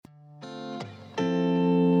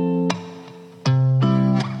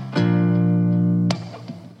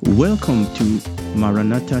Welcome to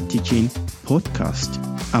Maranatha Teaching Podcast.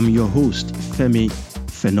 I'm your host, Femi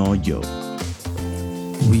Fenojo.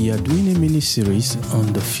 We are doing a mini-series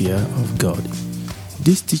on the fear of God.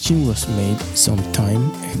 This teaching was made some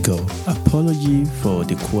time ago. Apology for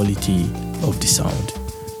the quality of the sound.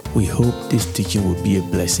 We hope this teaching will be a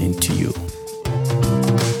blessing to you.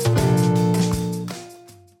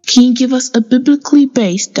 Can you give us a biblically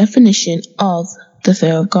based definition of the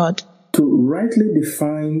fear of God? To rightly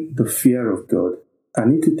define the fear of God, I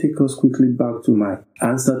need to take us quickly back to my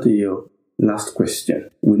answer to your last question.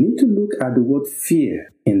 We need to look at the word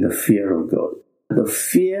fear in the fear of God. The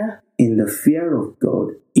fear in the fear of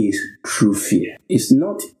God is true fear. It's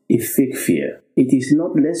not a fake fear. It is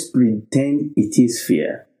not let's pretend it is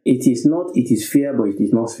fear. It is fear, but it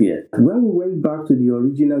is not fear. When we went back to the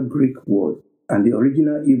original Greek word, and the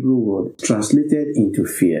original Hebrew word translated into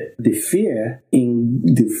fear. The fear in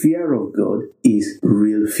the fear of God is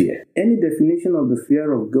real fear. Any definition of the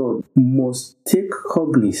fear of God must take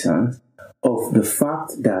cognizance of the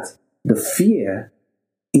fact that the fear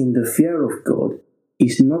in the fear of God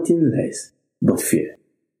is nothing less but fear.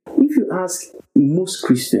 If you ask most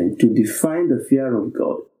Christians to define the fear of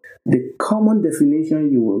God, the common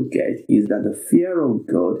definition you will get is that the fear of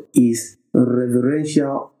God is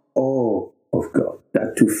reverential awe of God.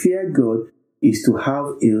 That to fear God is to have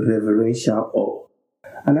a reverential awe.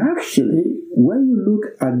 And actually, when you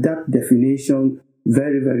look at that definition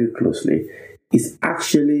very, very closely, it's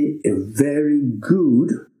actually a very good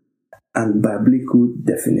and biblical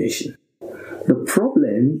definition. The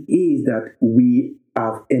problem is that we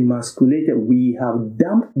have emasculated, we have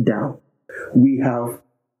damped down, we have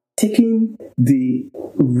taken the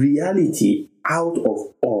reality out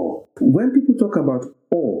of awe. When people talk about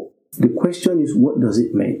awe, the question is, what does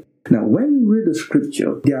it mean? Now, when you read the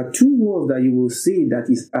scripture, there are two words that you will see that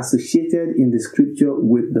is associated in the scripture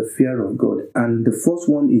with the fear of God. And the first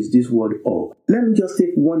one is this word awe. Let me just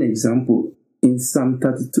take one example. In Psalm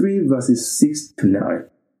 33 verses 6 to 9.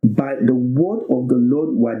 By the word of the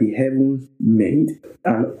Lord were the heavens made,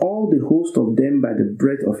 and all the host of them by the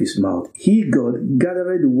breath of his mouth. He, God,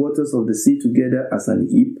 gathered the waters of the sea together as an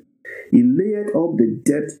heap. He laid up the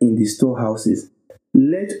depth in the storehouses.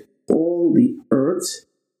 Let all the earth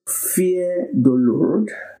fear the Lord.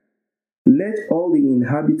 Let all the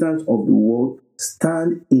inhabitants of the world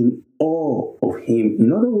stand in awe of him.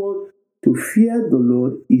 In other words, to fear the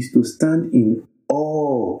Lord is to stand in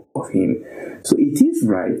awe of him. So it is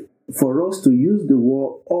right for us to use the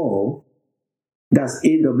word awe, that's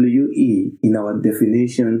AWE, in our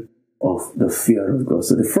definition of the fear of God.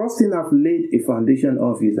 So the first thing I've laid a foundation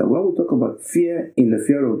of is that when we talk about fear in the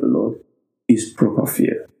fear of the Lord, is proper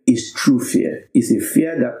fear. Is true fear. It's a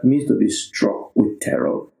fear that means to be struck with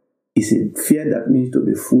terror. It's a fear that means to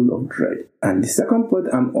be full of dread. And the second point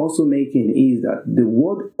I'm also making is that the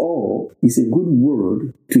word awe is a good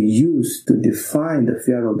word to use to define the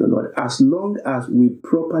fear of the Lord, as long as we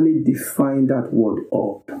properly define that word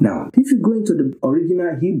awe. Now, if you go into the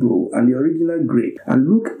original Hebrew and the original Greek and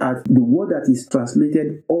look at the word that is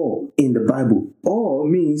translated awe in the Bible, awe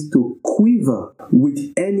means to quiver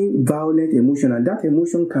with any violent emotion, and that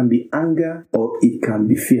emotion can be anger or it can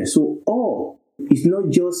be fear. So awe is not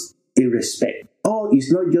just a respect. Awe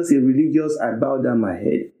is not just a religious, I bow down my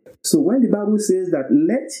head. So when the Bible says that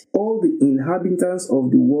let all the inhabitants of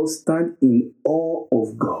the world stand in awe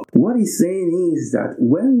of God, what it's saying is that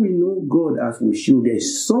when we know God as we should,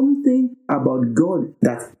 there's something about God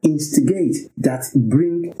that instigates, that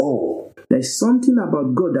brings awe. There's something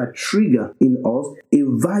about God that triggers in us a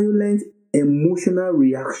violent emotional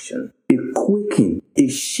reaction, a quaking, a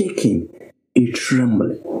shaking, a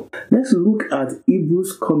trembling. Let's look at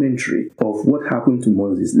Hebrews commentary of what happened to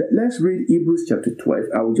Moses. Let's read Hebrews chapter 12.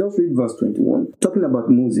 I will just read verse 21, talking about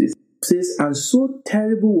Moses. It says, and so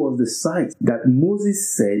terrible was the sight that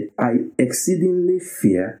Moses said, I exceedingly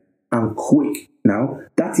fear and quake. Now,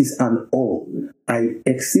 that is an awe. I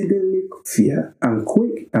exceedingly fear and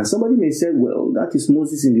quake. And somebody may say, well, that is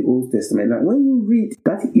Moses in the Old Testament. Now, when you read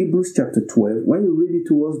that Hebrews chapter 12, when you read it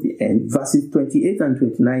towards the end, verses 28 and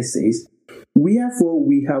 29 says, wherefore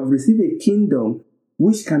we have received a kingdom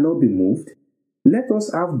which cannot be moved. Let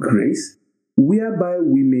us have grace, whereby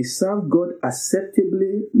we may serve God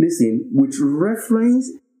acceptably, listen, with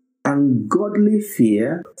reverence and godly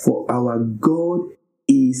fear, for our God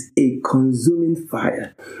is a consuming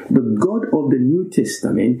fire. The God of the New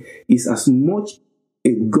Testament is as much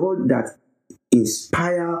a God that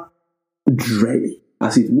inspires dread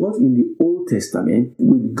as it was in the Old Testament.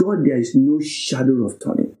 With God there is no shadow of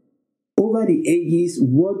turning. Over the ages,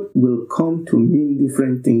 what will come to mean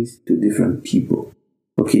different things to different people.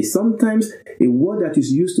 Okay, sometimes a word that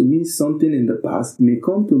is used to mean something in the past may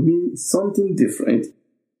come to mean something different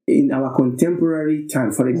in our contemporary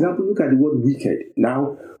time. For example, look at the word wicked.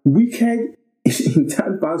 Now, wicked in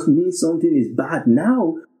time past means something is bad.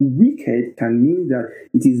 Now, wicked can mean that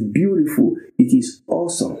it is beautiful, it is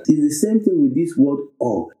awesome. It's the same thing with this word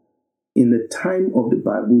awe. In the time of the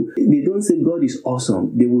Bible, they don't say God is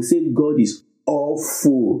awesome. They will say God is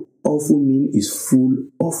awful. Awful means is full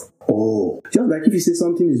of awe. Just like if you say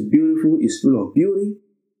something is beautiful, it's full of beauty.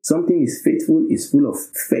 Something is faithful, it's full of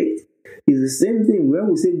faith. It's the same thing when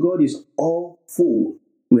we say God is awful.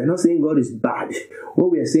 We are not saying God is bad.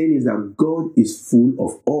 What we are saying is that God is full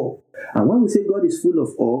of awe. And when we say God is full of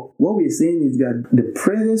awe, what we are saying is that the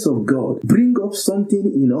presence of God brings up something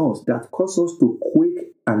in us that causes us to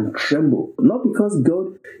quake and tremble. Not because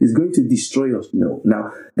God is going to destroy us. No.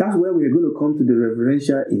 Now, that's where we're going to come to the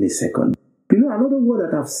reverential in a second. You know, another word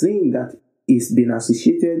that I've seen that is been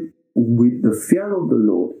associated with the fear of the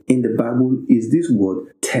Lord in the Bible is this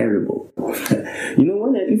word terrible. You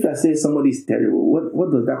know, if I say somebody is terrible,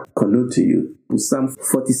 what does that connote to you? Psalm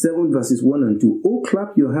 47 verses 1 and 2. Oh,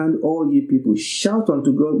 clap your hand, all ye people. Shout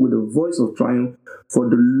unto God with a voice of triumph. For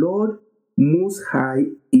the Lord Most High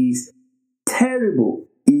is terrible.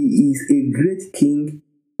 He is a great king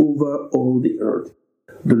over all the earth.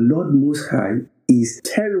 The Lord Most High is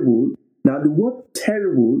terrible. Now, the word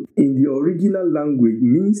terrible in the original language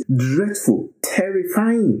means dreadful,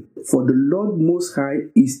 terrifying. For the Lord Most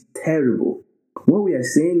High is terrible. What we are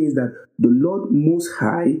saying is that the Lord Most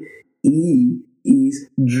High, He is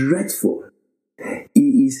dreadful.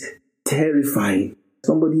 He is terrifying.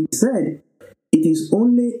 Somebody said, it is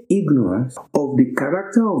only ignorance of the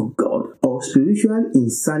character of God or spiritual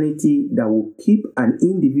insanity that will keep an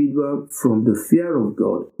individual from the fear of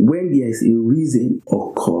God when there is a reason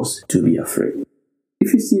or cause to be afraid.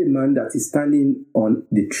 If you see a man that is standing on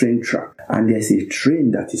the train track and there's a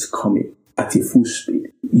train that is coming at a full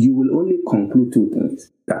speed, you will only conclude two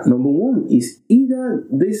things. That number one is either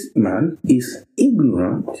this man is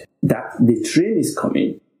ignorant that the train is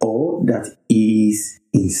coming or that he is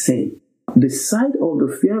insane. The side of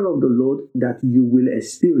the fear of the Lord that you will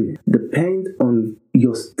experience depends on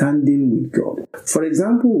your standing with God. For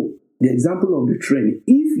example, the example of the train.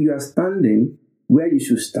 If you are standing where you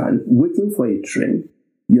should stand, waiting for a train,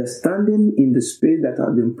 you are standing in the space that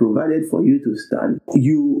has been provided for you to stand,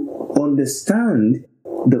 you understand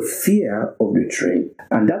the fear of the train.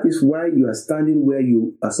 And that is why you are standing where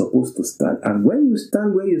you are supposed to stand. And when you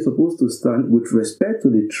stand where you're supposed to stand with respect to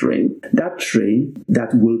the train that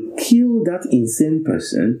will kill that insane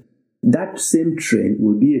person, that same train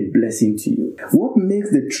will be a blessing to you. What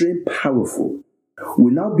makes the train powerful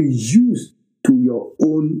will now be used to your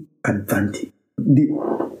own advantage. The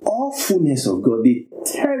awfulness of God, the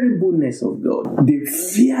terribleness of God, the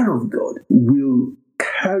fear of God will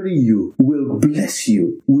carry you, will bless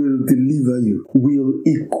you, will deliver you, will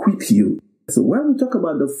equip you. So when we talk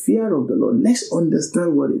about the fear of the Lord, let's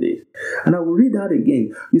understand what it is. And I will read that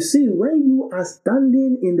again. You see, when you are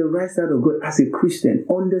standing in the right side of God as a Christian,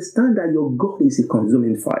 understand that your God is a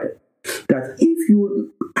consuming fire. That if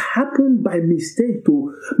you happen by mistake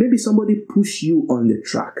to, maybe somebody push you on the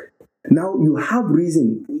track, now you have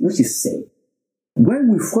reason, which is sin.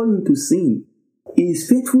 When we fall into sin, He is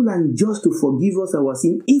faithful and just to forgive us our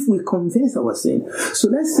sin if we confess our sin. So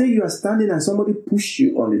let's say you are standing and somebody pushes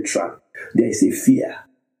you on the track. There is a fear.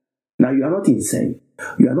 Now you are not insane.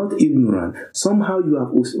 You are not ignorant. Somehow you have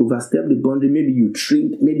overstepped the boundary. Maybe you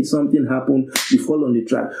tripped. Maybe something happened. You fall on the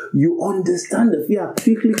track. You understand the fear.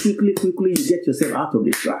 Quickly, you get yourself out of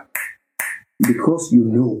the track. Because you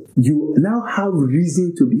know. You now have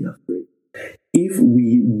reason to be afraid. If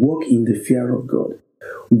we walk in the fear of God,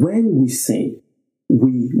 when we sin,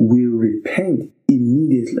 we will repent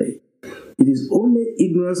immediately. It is only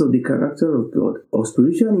ignorance of the character of God or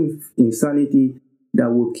spiritual insanity that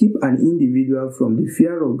will keep an individual from the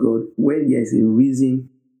fear of God when there is a reason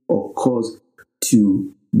or cause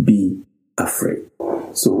to be afraid.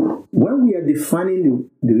 So when we are defining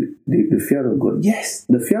the fear of God, yes,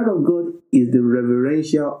 the fear of God is the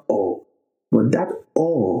reverential awe, but that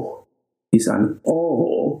awe is an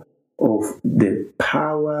awe of the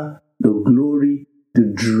power, the glory,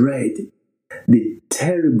 the dread, the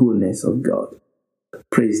terribleness of God.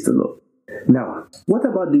 Praise the Lord. Now, what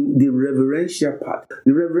about the reverential part?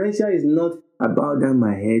 The reverential is not bow down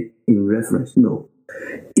my head in reverence. No.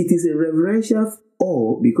 It is a reverential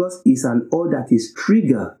awe because it's an awe that is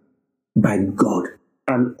triggered by God.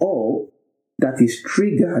 An awe that is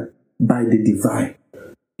triggered by the divine.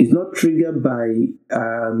 It's not triggered by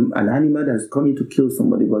an animal that's coming to kill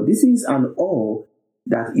somebody, but this is an awe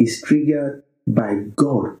that is triggered by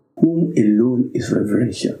God, whom alone is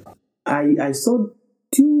reverential. I saw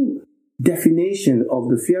two definitions of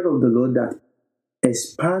the fear of the Lord that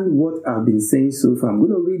expand what I've been saying so far. I'm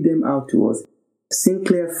going to read them out to us.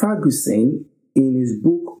 Sinclair Ferguson, in his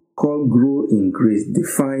book called Grow in Grace,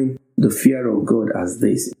 defined the fear of God as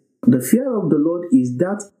this. The fear of the Lord is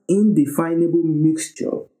that indefinable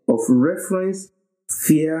mixture of reverence,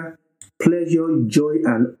 fear, pleasure, joy,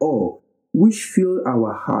 and awe, which fill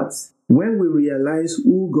our hearts when we realize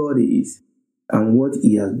who God is and what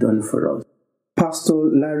He has done for us. Pastor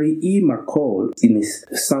Larry E. McCall, in his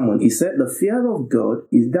sermon, he said, the fear of God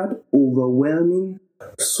is that overwhelming,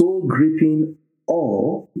 soul-gripping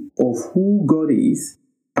awe of who God is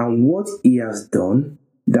and what He has done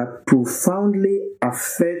that profoundly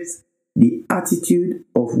affects the attitude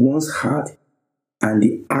of one's heart and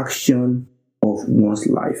the action of one's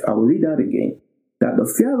life. I will read that again. That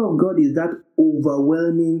the fear of God is that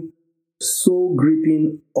overwhelming,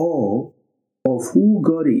 soul-gripping awe of who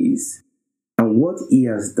God is and what He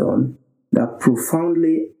has done that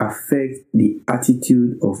profoundly affects the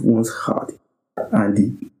attitude of one's heart and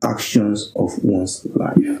the actions of one's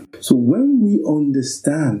life. So when we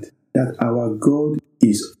understand that our God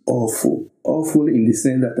is awful in the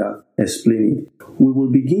sense that I've explained it, we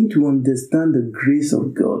will begin to understand the grace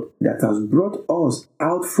of God that has brought us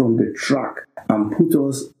out from the track and put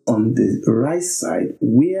us on the right side,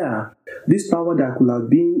 where this power that could have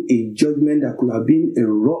been a judgment, that could have been a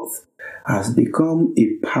wrath, has become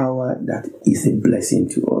a power that is a blessing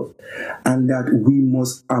to us, and that we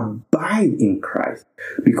must abide in Christ,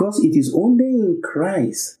 because it is only in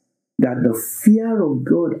Christ that the fear of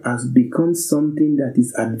God has become something that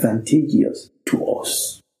is advantageous to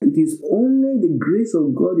us. It is only the grace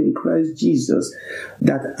of God in Christ Jesus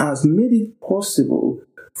that has made it possible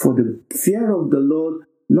for the fear of the Lord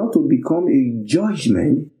not to become a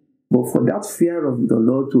judgment, but for that fear of the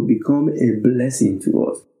Lord to become a blessing to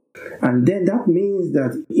us. And then that means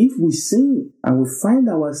that if we sin and we find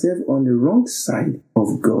ourselves on the wrong side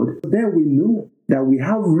of God, then we know that we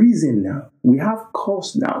have reason now, we have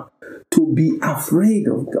cause now to be afraid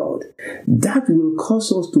of God. That will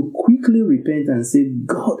cause us to quickly repent and say,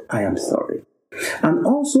 God, I am sorry. And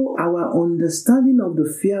also our understanding of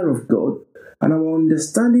the fear of God and our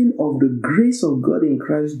understanding of the grace of God in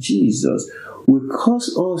Christ Jesus will cause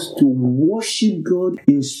us to worship God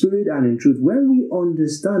in spirit and in truth. When we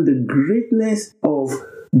understand the greatness of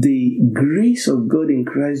the grace of God in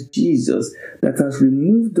Christ Jesus that has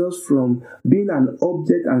removed us from being an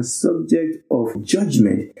object and subject of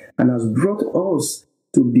judgment and has brought us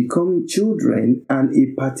to become children and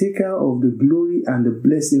a partaker of the glory and the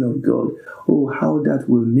blessing of God. Oh, how that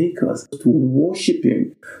will make us to worship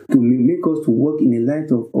Him, to make us to walk in a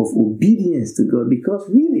light of obedience to God. Because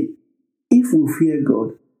really, if we fear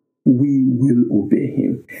God, we will obey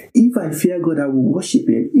Him. If I fear God, I will worship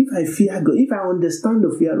Him. If I fear God, if I understand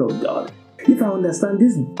the fear of God, if I understand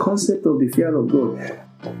this concept of the fear of God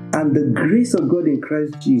and the grace of God in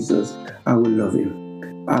Christ Jesus, I will love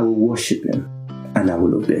Him, I will worship Him, and I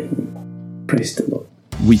will obey Him. Praise the Lord.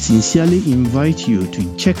 We sincerely invite you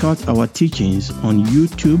to check out our teachings on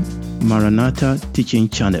YouTube, Maranatha Teaching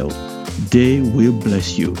Channel. They will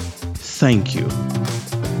bless you. Thank you.